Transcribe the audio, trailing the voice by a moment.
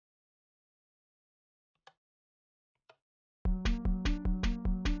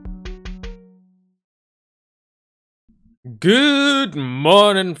Good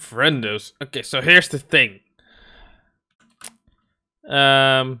morning, friendos. Okay, so here's the thing.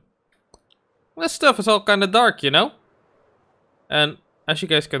 This stuff is all kind of dark, you know? And as you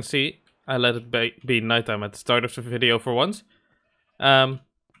guys can see, I let it be nighttime at the start of the video for once.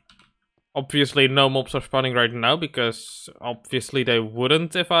 Obviously no mobs are spawning right now, because obviously they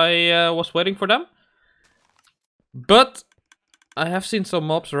wouldn't if I was waiting for them. But I have seen some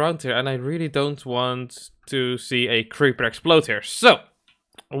mobs around here, and I really don't want to see a creeper explode here. So,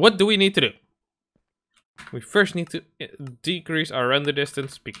 what do we need to do? We first need to decrease our render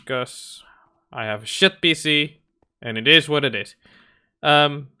distance, because I have a shit PC, and it is what it is.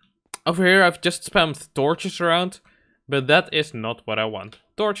 Over here I've just spammed torches around, but that is not what I want.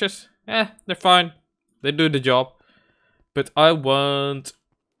 Torches, they're fine. They do the job. But I want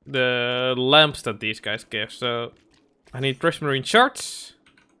the lamps that these guys give, so I need prismarine shards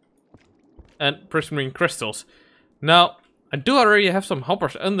and prismarine crystals. Now, I do already have some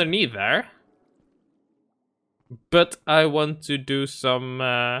hoppers underneath there, but I want to do some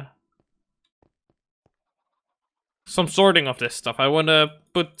sorting of this stuff. I want to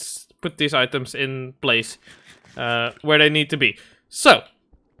put these items in place where they need to be. So,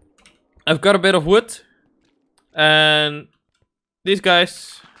 I've got a bit of wood, and these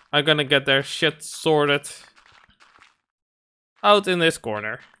guys are gonna get their shit sorted out in this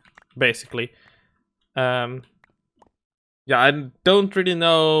corner, basically. Yeah, I don't really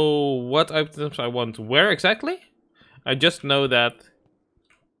know what items I want where exactly. I just know that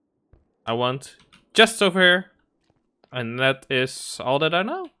I want chests over here, and that is all that I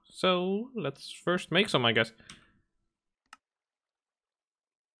know. So let's first make some, I guess.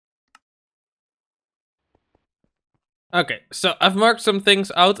 Okay, so I've marked some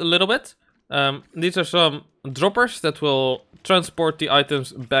things out a little bit. These are some droppers that will transport the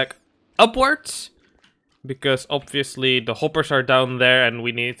items back upwards, because obviously the hoppers are down there and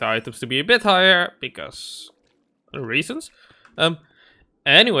we need the items to be a bit higher because reasons.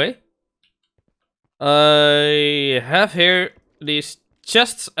 Anyway, I have here these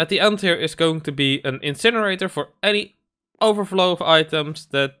chests. At the end here is going to be an incinerator for any overflow of items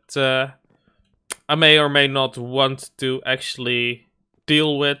that I may or may not want to actually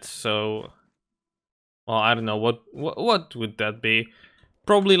deal with. So, well, I don't know, what would that be?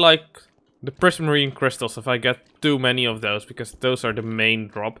 Probably like the prismarine crystals, if I get too many of those, because those are the main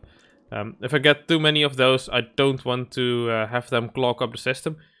drop. If I get too many of those, I don't want to have them clog up the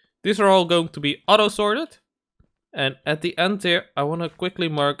system. These are all going to be auto-sorted. And at the end here, I want to quickly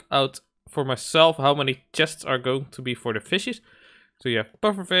mark out for myself how many chests are going to be for the fishes. So you have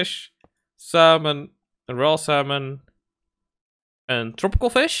pufferfish, salmon, raw salmon, and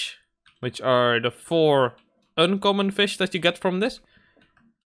tropical fish, which are the 4 uncommon fish that you get from this.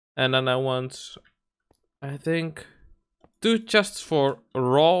 And then I want, I think, 2 chests for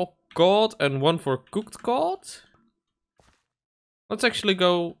raw cod and 1 for cooked cod. Let's actually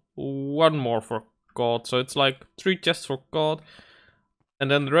go 1 more for cod, so it's like 3 chests for cod. And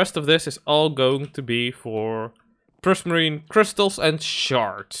then the rest of this is all going to be for prismarine crystals and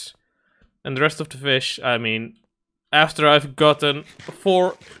shards. And the rest of the fish, I mean, after I've gotten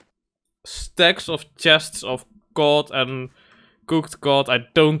 4 stacks of chests of cod and cooked cod, I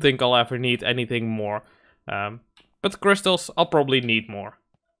don't think I'll ever need anything more. But crystals, I'll probably need more.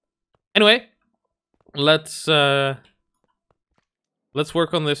 Anyway, let's work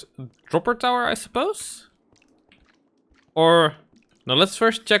on this dropper tower, I suppose? Or, no, let's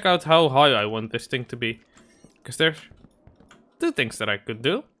first check out how high I want this thing to be. Because there's 2 things that I could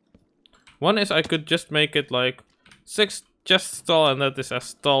do. One is I could just make it like 6 chests tall, and that is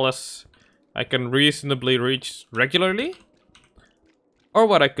as tall as I can reasonably reach regularly. Or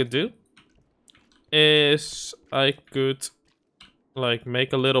what I could do is I could like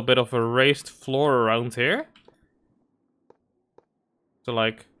make a little bit of a raised floor around here. So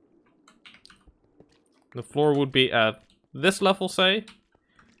like the floor would be at this level, say,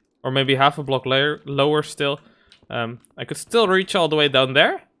 or maybe half a block lower still. I could still reach all the way down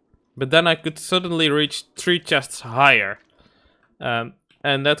there, but then I could suddenly reach 3 chests higher. And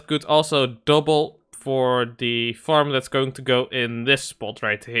that could also double for the farm that's going to go in this spot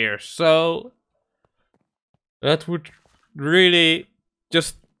right here. So that would really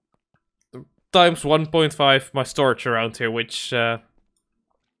just times 1.5 my storage around here, which is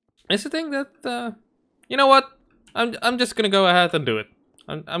a thing that you know what? I'm just gonna go ahead and do it.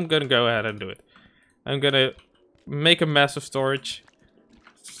 I'm gonna go ahead and do it. I'm gonna make a massive storage.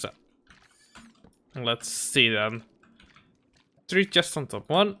 So let's see then. 3 chests on top.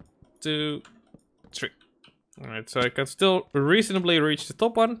 1, 2, 3. Alright, so I can still reasonably reach the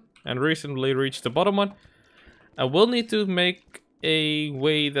top one and reasonably reach the bottom one. I will need to make a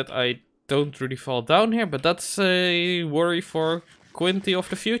way that I don't really fall down here, but that's a worry for Quinty of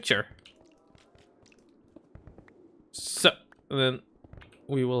the future. So, then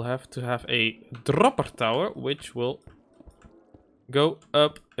we will have to have a dropper tower, which will go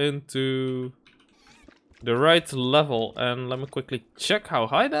up into the right level. And let me quickly check how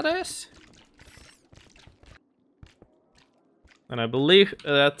high that is. And I believe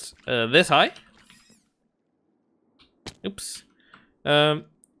that's this high. Oops.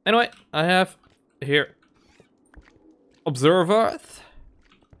 Anyway, I have here Observer Earth.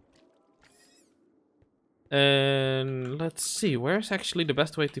 And let's see, where's actually the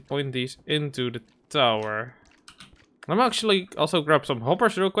best way to point these into the tower? I'm actually also grab some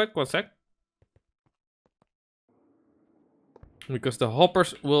hoppers real quick, 1 sec. Because the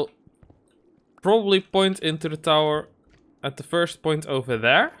hoppers will probably point into the tower at the first point over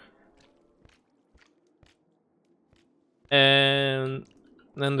there. And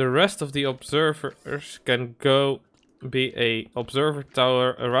then the rest of the observers can go be a observer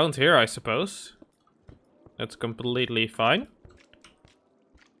tower around here, I suppose. That's completely fine.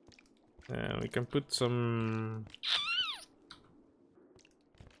 We can put some...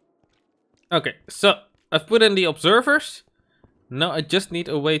 Okay, so I've put in the observers. Now I just need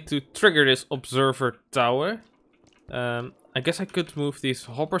a way to trigger this observer tower. I guess I could move these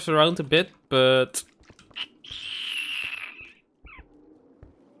hoppers around a bit, but...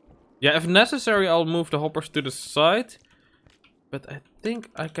 Yeah, if necessary, I'll move the hoppers to the side. But I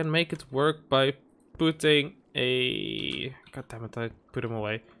think I can make it work by putting a... God damn it, I put them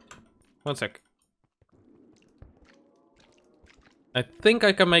away. 1 sec. I think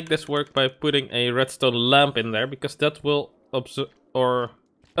I can make this work by putting a redstone lamp in there, because that will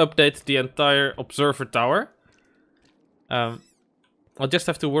update the entire observer tower. I'll just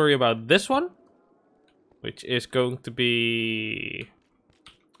have to worry about this one, which is going to be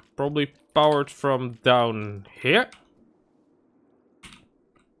probably powered from down here.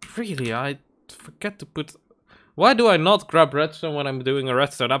 Really, I forget to put... Why do I not grab redstone when I'm doing a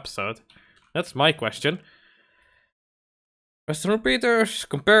redstone episode? That's my question. Redstone repeaters,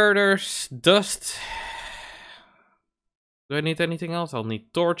 comparators, dust. Do I need anything else? I'll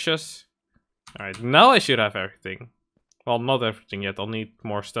need torches. Alright, now I should have everything. Well, not everything yet. I'll need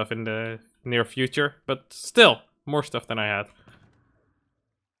more stuff in the near future. But still, more stuff than I had.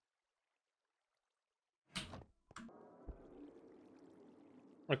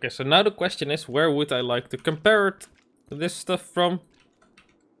 Okay, so now the question is, where would I like to compare this stuff from?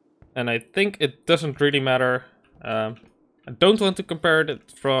 And I think it doesn't really matter. I don't want to compare it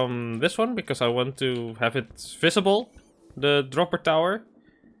from this one, because I want to have it visible, the dropper tower.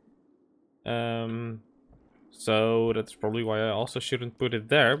 So that's probably why I also shouldn't put it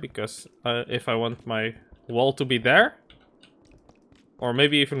there, because if I want my wall to be there, or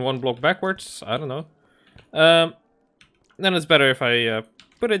maybe even 1 block backwards, I don't know. Then it's better if I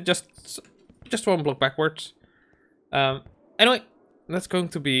put it just 1 block backwards. Anyway, that's going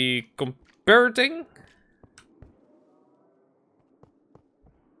to be comparing.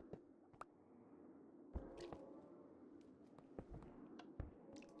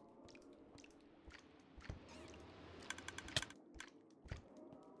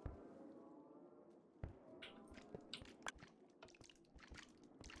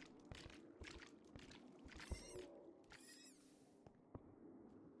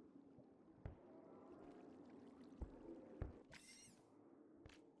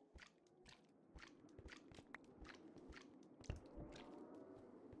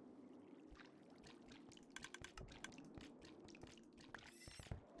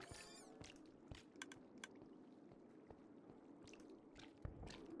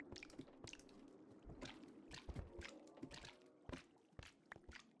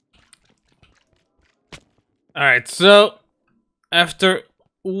 Alright, so after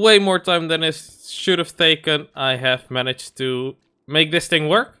way more time than it should have taken, I have managed to make this thing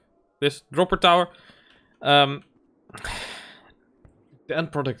work. This dropper tower. The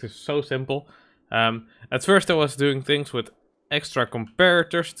end product is so simple. At first I was doing things with extra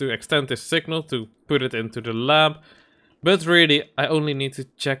comparators to extend this signal, to put it into the lamp. But really, I only need to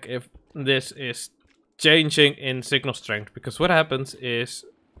check if this is changing in signal strength. Because what happens is...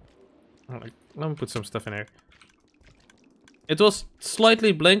 Let me put some stuff in here. It will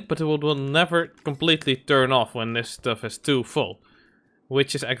slightly blink, but it will never completely turn off when this stuff is too full.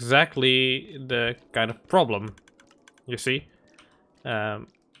 Which is exactly the kind of problem, you see. Because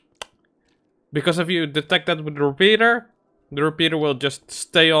if you detect that with the repeater will just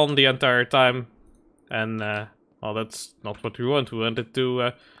stay on the entire time. And, well, that's not what we want. We want it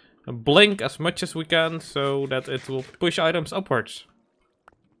to blink as much as we can so that it will push items upwards.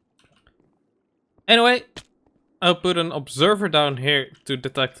 Anyway, I'll put an observer down here to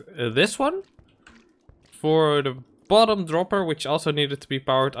detect this one. For the bottom dropper, which also needed to be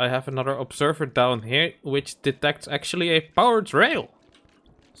powered, I have another observer down here, which detects actually a powered rail.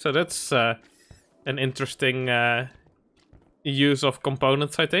 So that's an interesting use of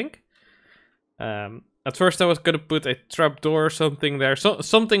components, I think. At first I was gonna put a trapdoor or something there,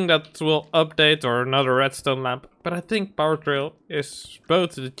 something that will update, or another redstone lamp, but I think powered rail is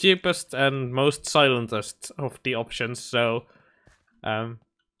both the cheapest and most silentest of the options, so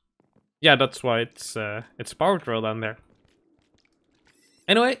yeah, that's why it's powered rail down there.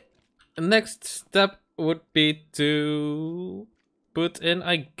 Anyway, the next step would be to put in,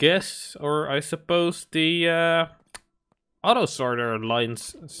 I guess, or I suppose, the auto sorter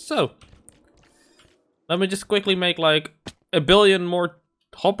lines. So let me just quickly make like 1 billion more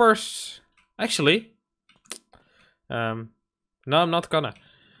hoppers. Actually, no, I'm not gonna,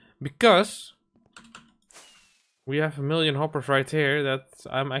 because we have 1 million hoppers right here that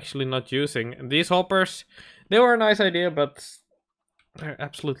I'm actually not using. And these hoppers, they were a nice idea, but they're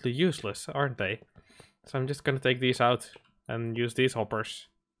absolutely useless, aren't they? So I'm just gonna take these out and use these hoppers.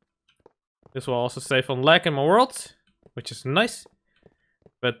 This will also save on lag in my world, which is nice.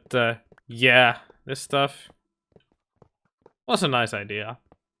 But yeah, this stuff was a nice idea.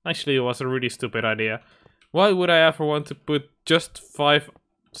 Actually, it was a really stupid idea. Why would I ever want to put just 5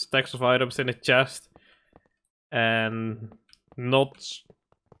 stacks of items in a chest and not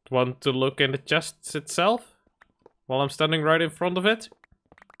want to look in the chest itself while I'm standing right in front of it?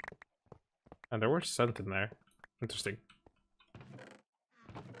 And there was sand in there. Interesting.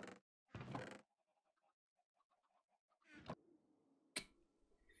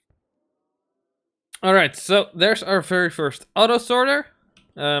 Alright, so there's our very first auto sorter.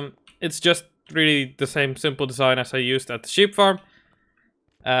 It's just really the same simple design as I used at the sheep farm.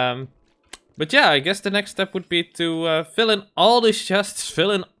 But yeah, I guess the next step would be to fill in all these chests,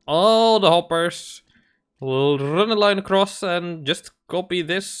 fill in all the hoppers. We'll run a line across and just copy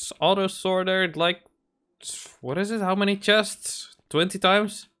this auto sorter like, what is it? How many chests? 20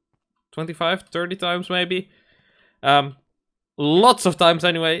 times? 25, 30 times maybe? Lots of times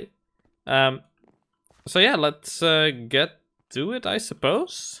anyway. So yeah, let's get to it, I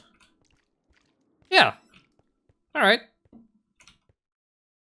suppose. Yeah. Alright.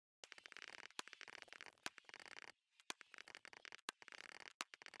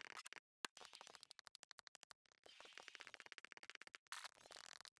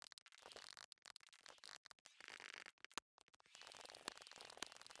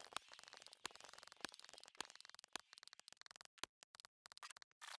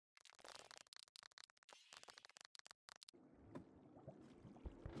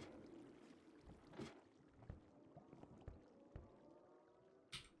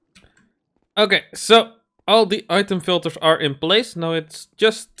 Okay, so all the item filters are in place. Now it's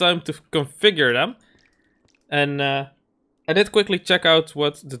just time to configure them. And I did quickly check out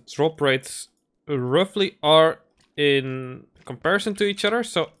what the drop rates roughly are in comparison to each other.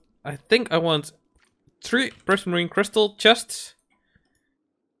 So I think I want 3 prismarine crystal chests.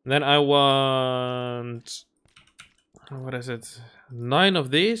 Then I want, what is it? 9 of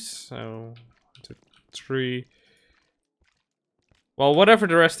these. So 3. Well, whatever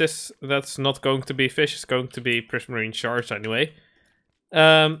the rest is, that's not going to be fish. It's going to be prismarine shards anyway.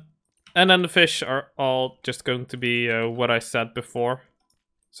 And then the fish are all just going to be what I said before.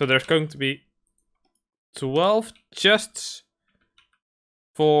 So there's going to be 12 chests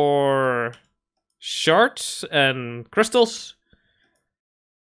for shards and crystals.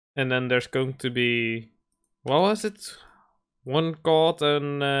 And then there's going to be, what was it? 1 god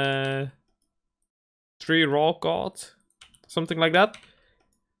and 3 raw god. Something like that.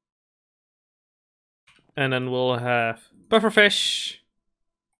 And then we'll have pufferfish,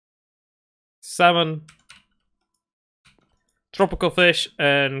 salmon, tropical fish,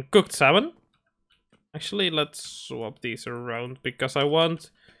 and cooked salmon. Actually, let's swap these around because I want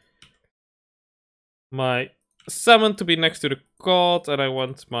my salmon to be next to the cod, and I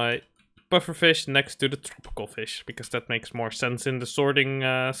want my pufferfish next to the tropical fish because that makes more sense in the sorting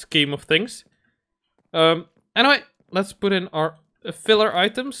scheme of things. Anyway, let's put in our filler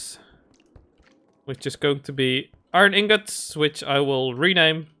items, which is going to be iron ingots, which I will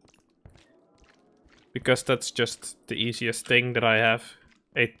rename because that's just the easiest thing that I have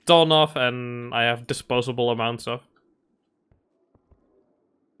a ton of and I have disposable amounts of.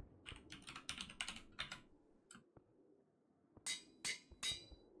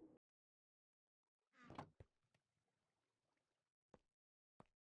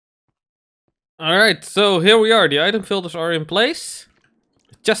 Alright, so here we are. The item filters are in place.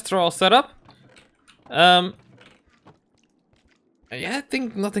 The chests are all set up. Yeah, I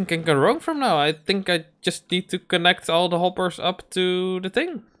think nothing can go wrong from now. I think I just need to connect all the hoppers up to the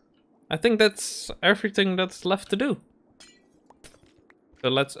thing. I think that's everything that's left to do. So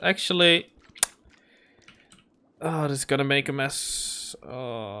let's actually... Oh, this is gonna make a mess.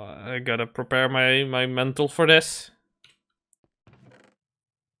 Oh, I gotta prepare my mental for this.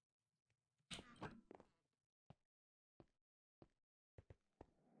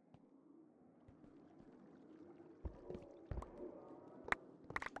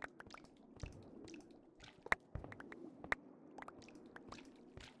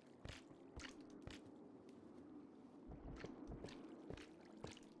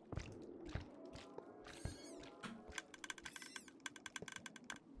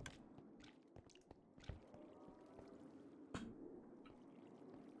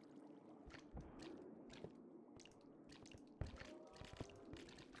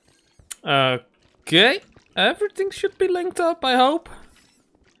 Okay, everything should be linked up, I hope.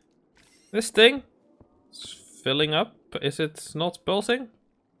 This thing is filling up. Is it not pulsing?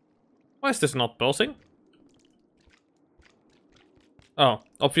 Why is this not pulsing? Oh,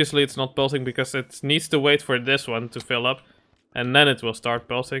 obviously it's not pulsing because it needs to wait for this one to fill up. And then it will start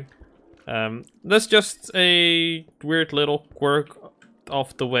pulsing. That's just a weird little quirk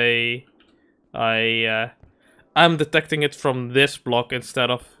of the way I'm detecting it from this block instead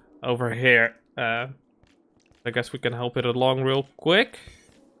of over here. I guess we can help it along real quick.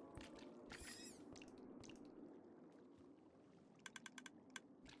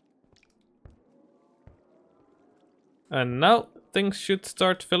 And now things should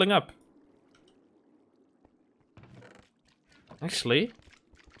start filling up. Actually.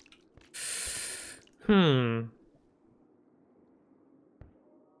 I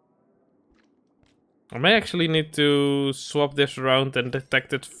may actually need to swap this around and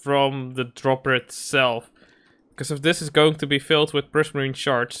detect it from the dropper itself. Because if this is going to be filled with prismarine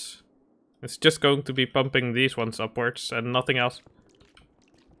shards, it's just going to be pumping these ones upwards and nothing else.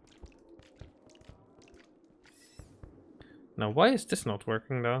 Now, why is this not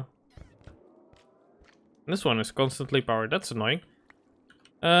working though? This one is constantly powered, that's annoying.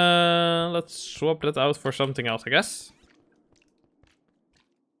 Let's swap that out for something else, I guess.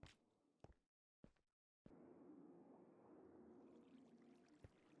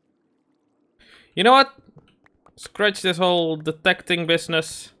 You know what? Scratch this whole detecting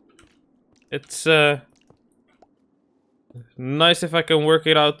business. It's nice if I can work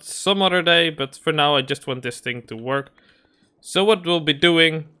it out some other day, but for now I just want this thing to work. So what we'll be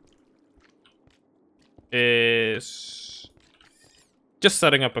doing is just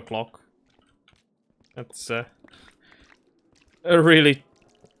setting up a clock. That's a really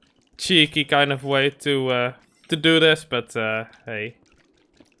cheeky kind of way to do this, but hey.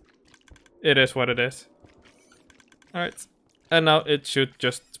 It is what it is. Alright. And now it should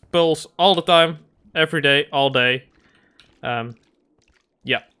just pulse all the time. Every day, all day.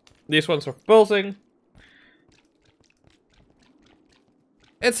 Yeah. These ones are pulsing.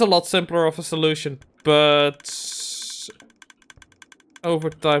 It's a lot simpler of a solution, but over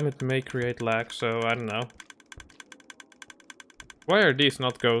time it may create lag, so I don't know. Why are these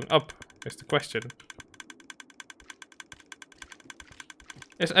not going up, is the question.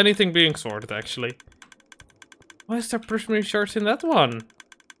 Is anything being sorted, actually? Why is there prismarine shards in that one?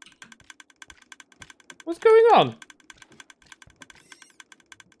 What's going on?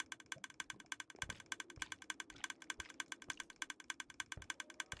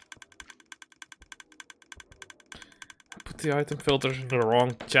 I put the item filters in the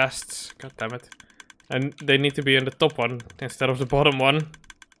wrong chests. God damn it. And they need to be in the top one instead of the bottom one.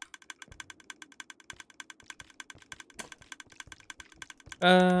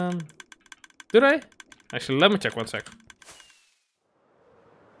 Do they? Actually, let me check one sec.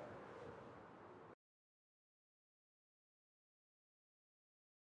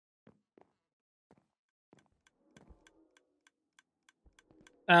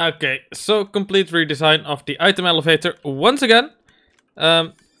 Okay, so complete redesign of the item elevator once again.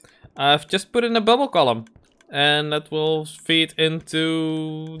 I've just put in a bubble column, and that will feed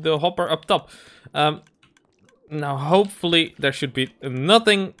into the hopper up top. Now, hopefully, there should be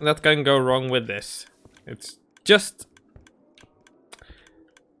nothing that can go wrong with this. It's just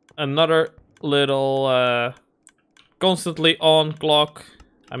another little constantly on clock.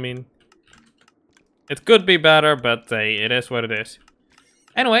 I mean, it could be better, but hey, it is what it is.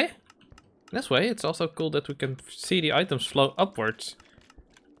 Anyway, this way, it's also cool that we can see the items flow upwards.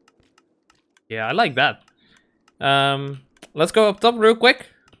 Yeah, I like that. Let's go up top real quick.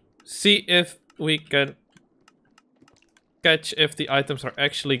 See if we can catch if the items are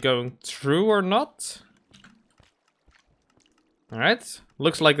actually going through or not. Alright,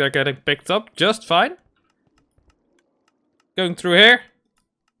 looks like they're getting picked up just fine. Going through here.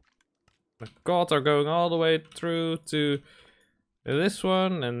 The gods are going all the way through to this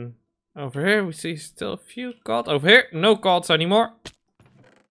one, and over here we see still a few gods. Over here, no gods anymore.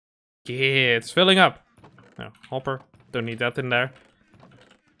 Yeah, it's filling up. No, hopper, don't need that in there.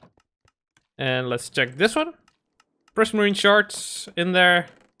 And let's check this one. Prismarine shards in there.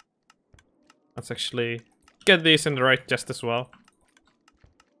 Let's actually get these in the right chest as well.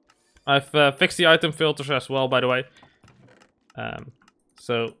 I've fixed the item filters as well, by the way.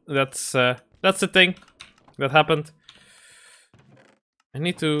 So that's the thing that happened. I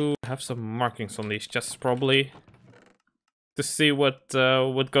need to have some markings on these chests probably to see what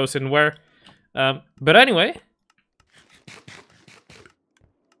goes in where. But anyway,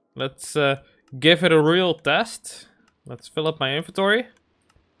 let's give it a real test. Let's fill up my inventory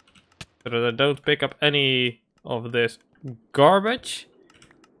so that I don't pick up any of this garbage.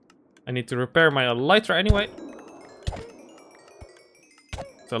 I need to repair my elytra anyway.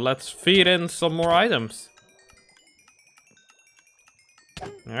 So let's feed in some more items.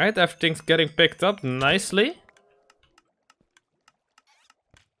 Alright, everything's getting picked up nicely.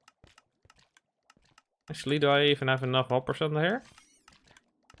 Actually, do I even have enough hoppers on here?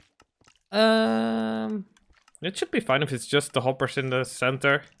 It should be fine if it's just the hoppers in the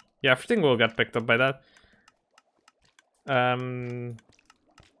center. Yeah, everything will get picked up by that.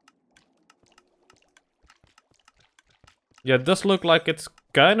 Yeah, it does look like it's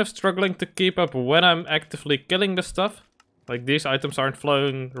kind of struggling to keep up when I'm actively killing the stuff. Like, these items aren't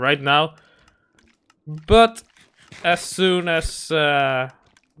flowing right now. But as soon as I'm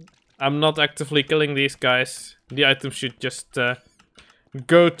not actively killing these guys, the items should just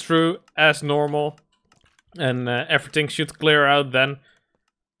go through as normal. And everything should clear out then.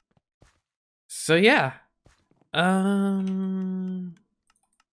 So yeah. Alright,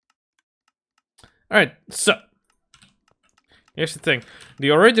 so here's the thing.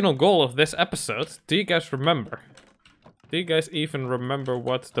 The original goal of this episode, do you guys remember? Do you guys even remember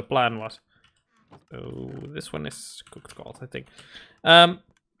what the plan was? So this one is cooked gold, I think.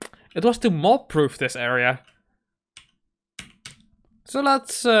 It was to mob-proof this area. So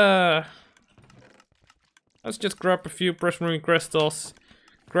let's just grab a few prismarine crystals,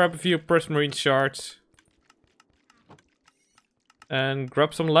 grab a few prismarine shards, and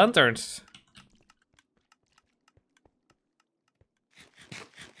grab some lanterns.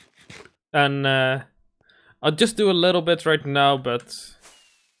 And I'll just do a little bit right now, but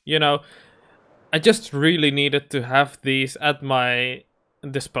you know, I just really needed to have these at my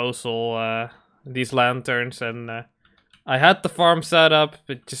disposal, these lanterns, and I had the farm set up,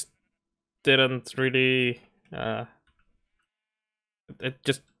 it just didn't really, it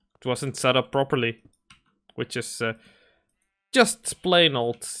just wasn't set up properly, which is just plain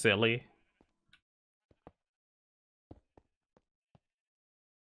old silly.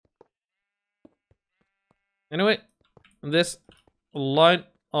 Anyway, this line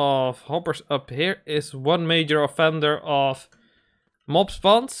of hoppers up here is one major offender of mob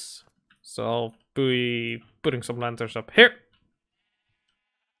spawns, so I'll be putting some lanterns up here.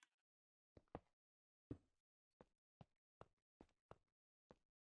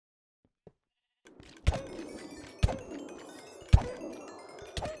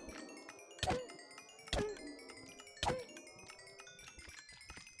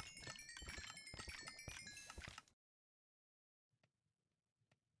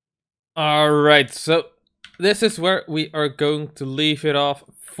 Alright, so this is where we are going to leave it off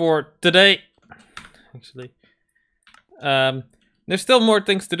for today. Actually, there's still more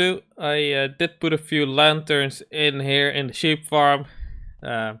things to do. I did put a few lanterns in here in the sheep farm.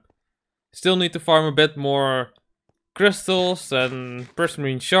 Still need to farm a bit more crystals and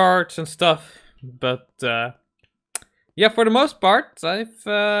prismarine shards and stuff. But yeah, for the most part,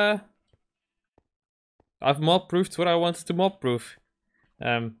 I've mob-proofed what I wanted to mob-proof.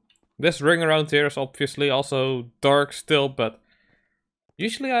 This ring around here is obviously also dark still, but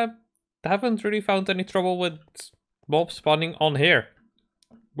usually I haven't really found any trouble with mob spawning on here.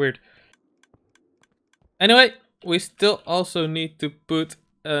 Weird. Anyway, we still also need to put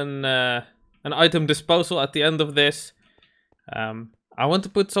an item disposal at the end of this. I want to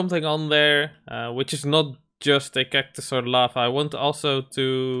put something on there, which is not just a cactus or lava. I want also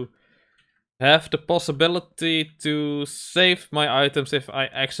to have the possibility to save my items if I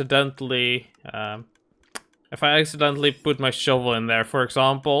accidentally put my shovel in there, for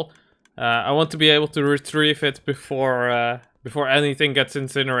example. I want to be able to retrieve it before anything gets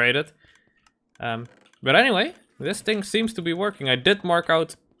incinerated. But anyway, this thing seems to be working. I did mark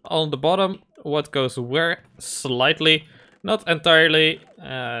out on the bottom what goes where slightly, not entirely.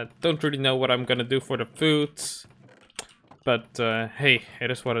 Don't really know what I'm gonna do for the food, but hey,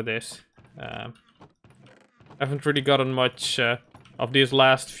 it is what it is. Haven't really gotten much of these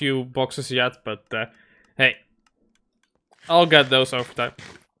last few boxes yet, but hey, I'll get those over time.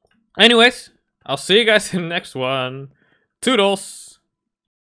 Anyways, I'll see you guys in the next one. Toodles!